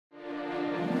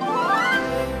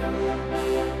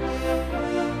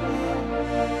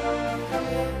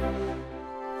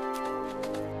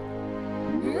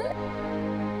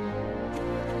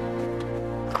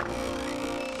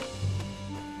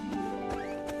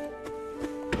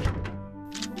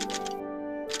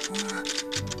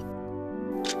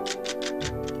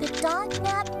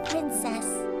Kidnap Princess.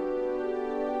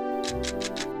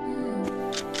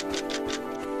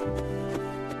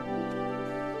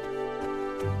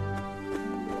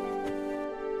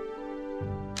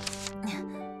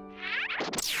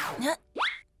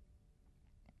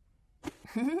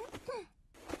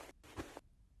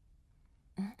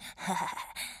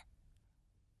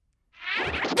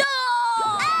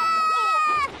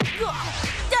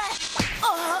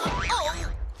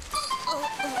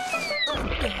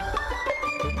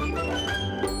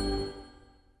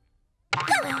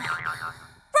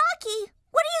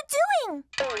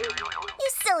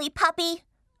 Puppy,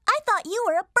 I thought you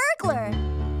were a burglar.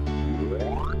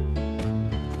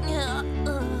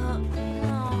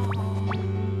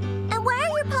 And why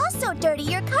are your paws so dirty?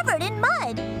 You're covered in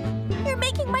mud. You're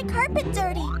making my carpet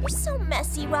dirty. You're so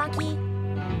messy, Rocky.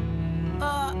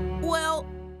 Well,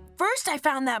 first I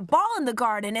found that ball in the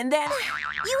garden and then...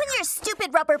 You and your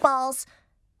stupid rubber balls.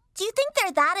 Do you think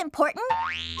they're that important?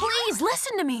 Please,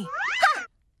 listen to me.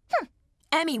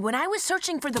 Emmy, when I was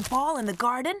searching for the ball in the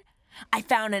garden, I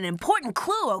found an important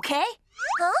clue, okay?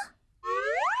 Huh?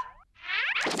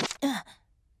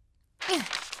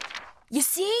 You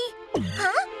see?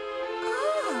 Huh?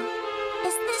 Oh.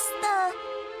 Is this the...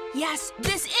 Yes,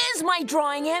 this is my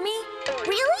drawing, Emmy.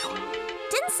 Really?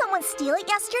 Didn't someone steal it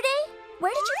yesterday?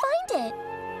 Where did you find it?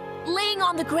 Laying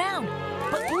on the ground.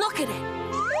 But look at it.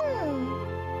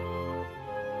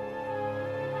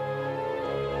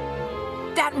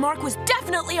 That mark was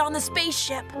definitely on the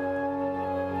spaceship.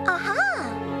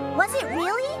 Aha! Was it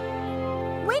really?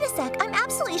 Wait a sec, I'm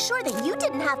absolutely sure that you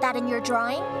didn't have that in your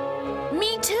drawing.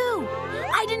 Me too.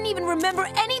 I didn't even remember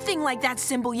anything like that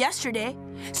symbol yesterday.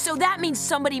 So that means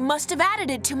somebody must have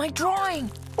added it to my drawing.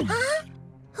 Huh?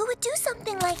 Who would do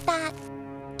something like that?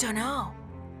 Dunno.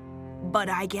 But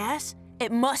I guess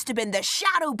it must have been the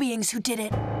shadow beings who did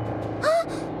it. Huh?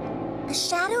 The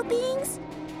shadow beings?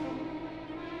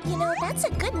 You know, that's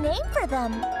a good name for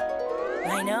them.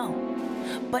 I know.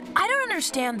 But I don't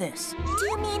understand this. Do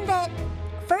you mean that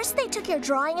first they took your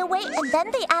drawing away and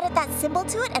then they added that symbol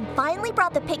to it and finally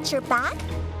brought the picture back?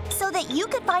 So that you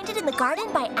could find it in the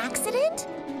garden by accident?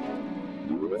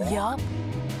 Yup.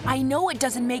 I know it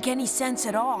doesn't make any sense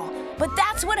at all, but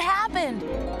that's what happened.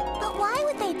 But why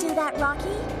would they do that,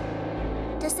 Rocky?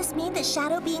 Does this mean that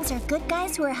shadow beings are good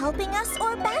guys who are helping us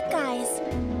or bad guys?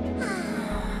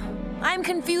 I'm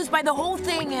confused by the whole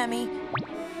thing, Emmy.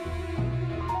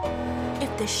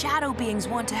 If the shadow beings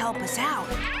want to help us out,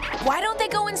 why don't they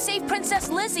go and save Princess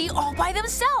Lizzy all by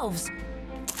themselves?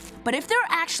 But if they're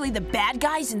actually the bad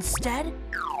guys instead,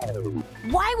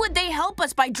 why would they help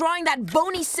us by drawing that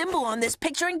bony symbol on this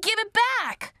picture and give it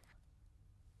back?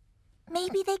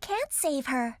 Maybe they can't save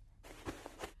her.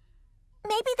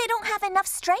 Maybe they don't have enough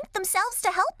strength themselves to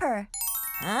help her.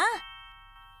 Huh?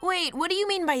 Wait, what do you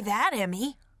mean by that,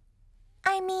 Emmy?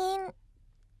 I mean,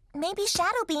 maybe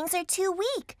shadow beings are too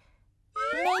weak.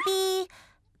 Maybe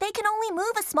they can only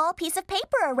move a small piece of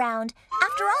paper around.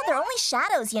 After all, they're only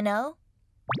shadows, you know.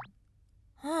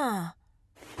 Huh.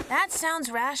 That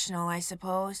sounds rational, I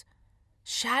suppose.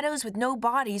 Shadows with no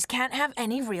bodies can't have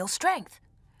any real strength.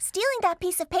 Stealing that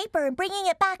piece of paper and bringing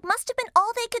it back must have been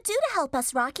all they could do to help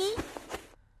us, Rocky.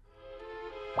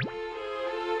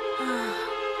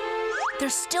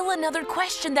 There's still another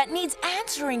question that needs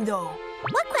answering, though.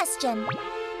 What question?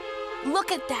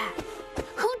 Look at that.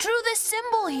 Who drew this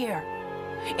symbol here?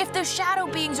 If the shadow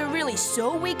beings are really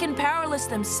so weak and powerless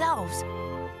themselves,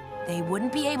 they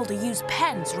wouldn't be able to use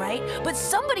pens, right? But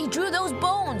somebody drew those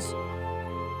bones.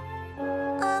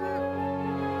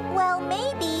 Well,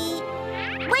 maybe...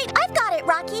 Wait, I've got it,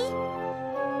 Rocky.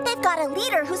 They've got a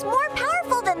leader who's more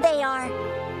powerful than they are.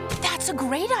 That's a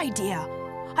great idea.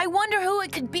 I wonder who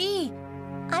it could be.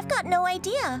 I've got no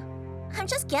idea. I'm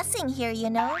just guessing here, you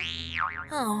know.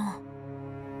 Oh.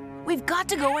 We've got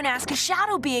to go and ask a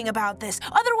shadow being about this.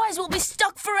 Otherwise, we'll be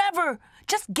stuck forever.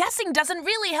 Just guessing doesn't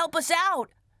really help us out.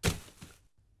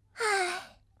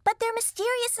 But they're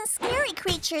mysterious and scary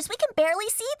creatures. We can barely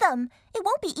see them. It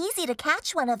won't be easy to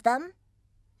catch one of them.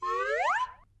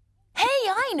 Hey,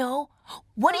 I know.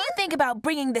 What do you think about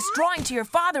bringing this drawing to your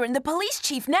father and the police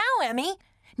chief now, Emmy?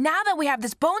 Now that we have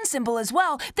this bone symbol as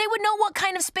well, they would know what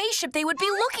kind of spaceship they would be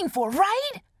looking for,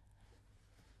 right?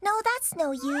 No, that's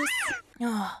no use.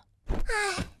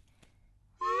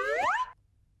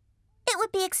 It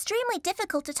would be extremely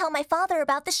difficult to tell my father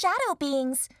about the shadow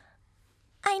beings.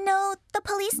 I know the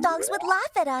police dogs would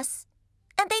laugh at us.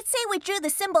 And they'd say we drew the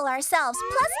symbol ourselves.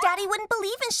 Plus, Daddy wouldn't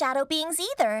believe in shadow beings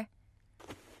either.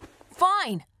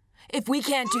 Fine. If we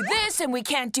can't do this and we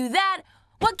can't do that,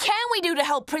 what can we do to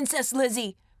help Princess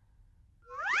Lizzy?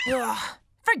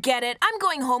 Forget it. I'm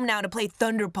going home now to play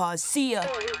Thunderpaws. See ya.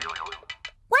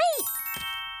 Wait!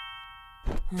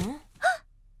 Huh?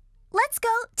 Let's go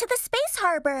to the space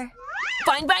harbor.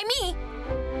 Fine by me.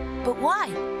 But why?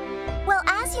 Well,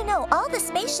 as you know, all the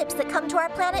spaceships that come to our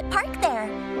planet park there.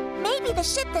 Maybe the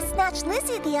ship that snatched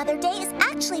Lizzy the other day is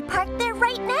actually parked there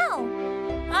right now.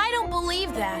 I don't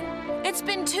believe that. It's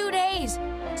been 2 days,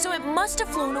 so it must have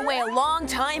flown away a long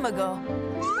time ago.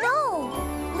 No,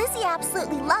 Lizzy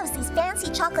absolutely loves these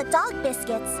fancy chocolate dog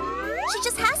biscuits. She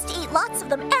just has to eat lots of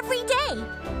them every day.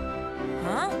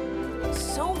 Huh?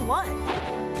 So what?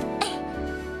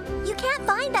 You can't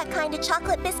find that kind of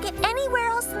chocolate biscuit anywhere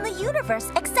else in the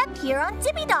universe except here on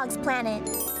Dibidogs planet.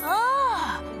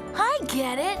 Ah, I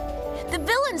get it. The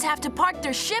villains have to park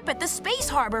their ship at the space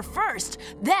harbor first,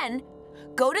 then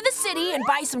go to the city and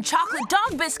buy some chocolate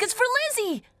dog biscuits for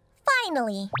Lizzy.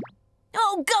 Finally.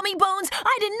 Oh, gummy bones,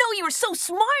 I didn't know you were so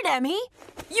smart, Emmy.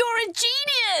 You're a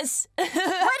genius. What do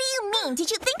you mean?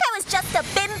 Did you think I was just a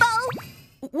bimbo?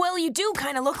 Well, you do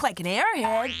kind of look like an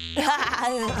airhead.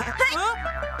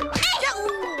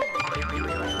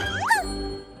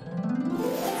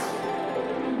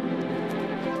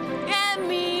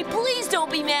 Emmy, please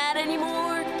don't be mad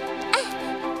anymore.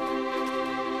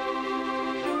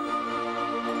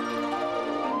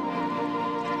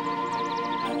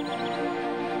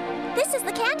 This is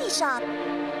the candy shop.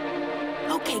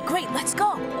 Okay, great, let's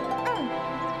go.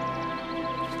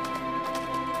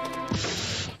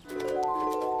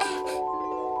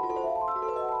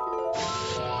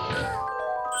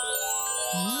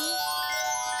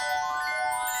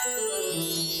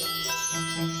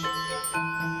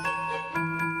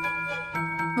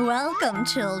 Welcome,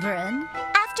 children.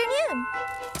 Afternoon.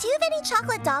 Do you have any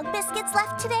chocolate dog biscuits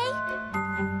left today?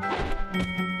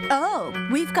 Oh,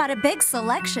 we've got a big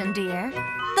selection, dear.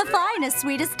 The finest,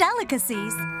 sweetest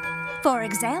delicacies. For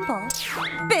example,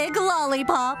 big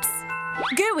lollipops,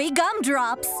 gooey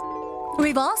gumdrops.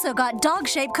 We've also got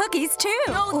dog-shaped cookies, too.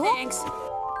 No, thanks.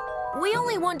 We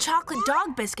only want chocolate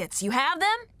dog biscuits. You have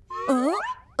them? Oh,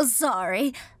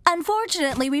 sorry.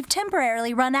 Unfortunately, we've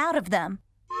temporarily run out of them.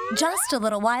 Just a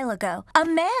little while ago, a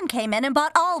man came in and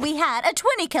bought all we had, a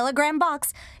 20-kilogram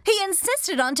box. He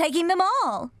insisted on taking them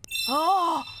all.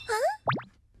 Oh! Huh?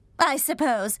 I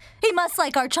suppose. He must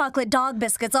like our chocolate dog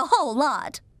biscuits a whole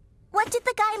lot. What did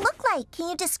the guy look like? Can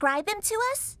you describe him to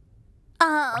us?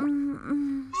 Spit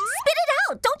it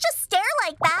out! Don't just stare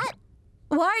like that!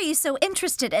 Why are you so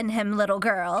interested in him, little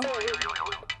girl?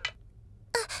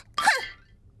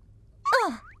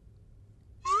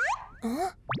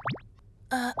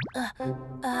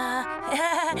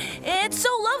 It's so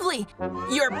lovely.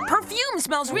 Your perfume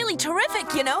smells really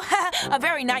terrific, you know. A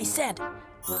very nice scent.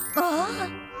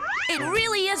 It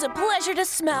really is a pleasure to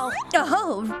smell.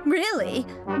 Oh, really?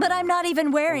 But I'm not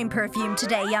even wearing perfume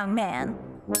today, young man.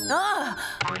 Well,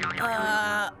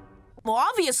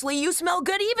 obviously you smell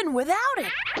good even without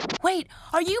it. Wait,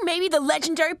 are you maybe the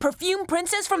legendary perfume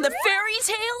princess from the fairy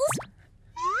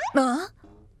tales?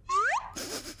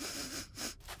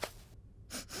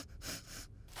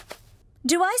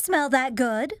 Do I smell that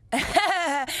good?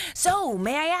 So,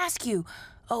 may I ask you,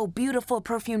 oh, beautiful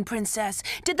perfume princess,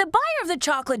 did the buyer of the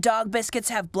chocolate dog biscuits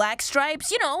have black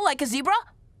stripes, you know, like a zebra?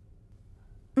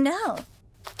 No.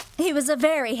 He was a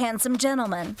very handsome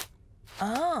gentleman.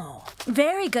 Oh.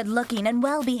 Very good-looking and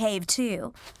well-behaved,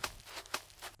 too.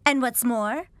 And what's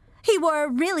more, he wore a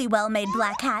really well-made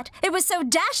black hat. It was so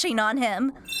dashing on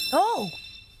him. Oh,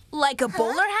 like a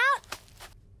bowler hat?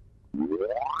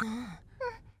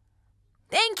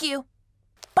 Thank you.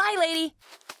 Bye, lady.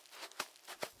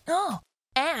 Oh,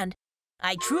 and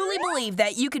I truly believe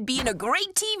that you could be in a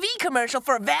great TV commercial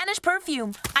for Vanish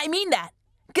Perfume. I mean that.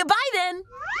 Goodbye, then.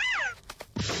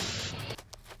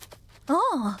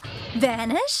 Oh,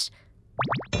 Vanish?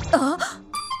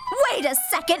 Wait a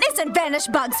second, isn't Vanish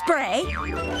bug spray?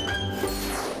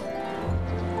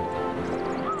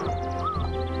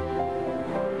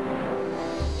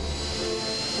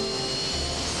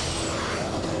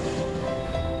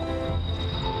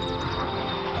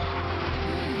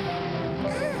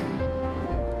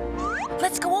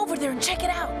 Let's go over there and check it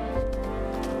out.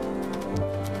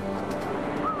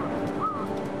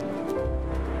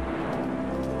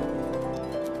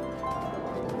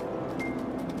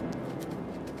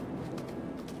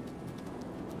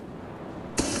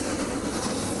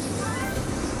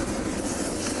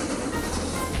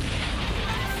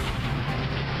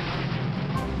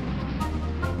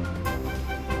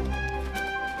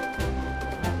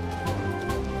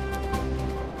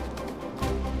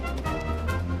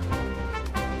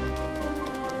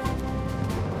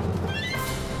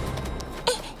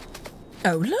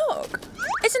 Oh, look.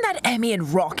 A Isn't that Emmy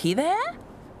and Rocky there?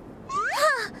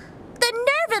 The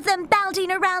nerve of them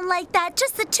bounding around like that,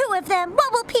 just the two of them.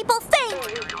 What will people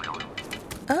think?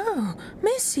 Oh,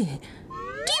 Missy,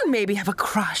 do you maybe have a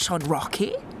crush on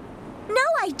Rocky? No,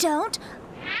 I don't.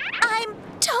 I'm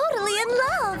totally in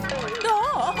love.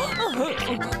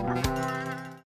 Oh.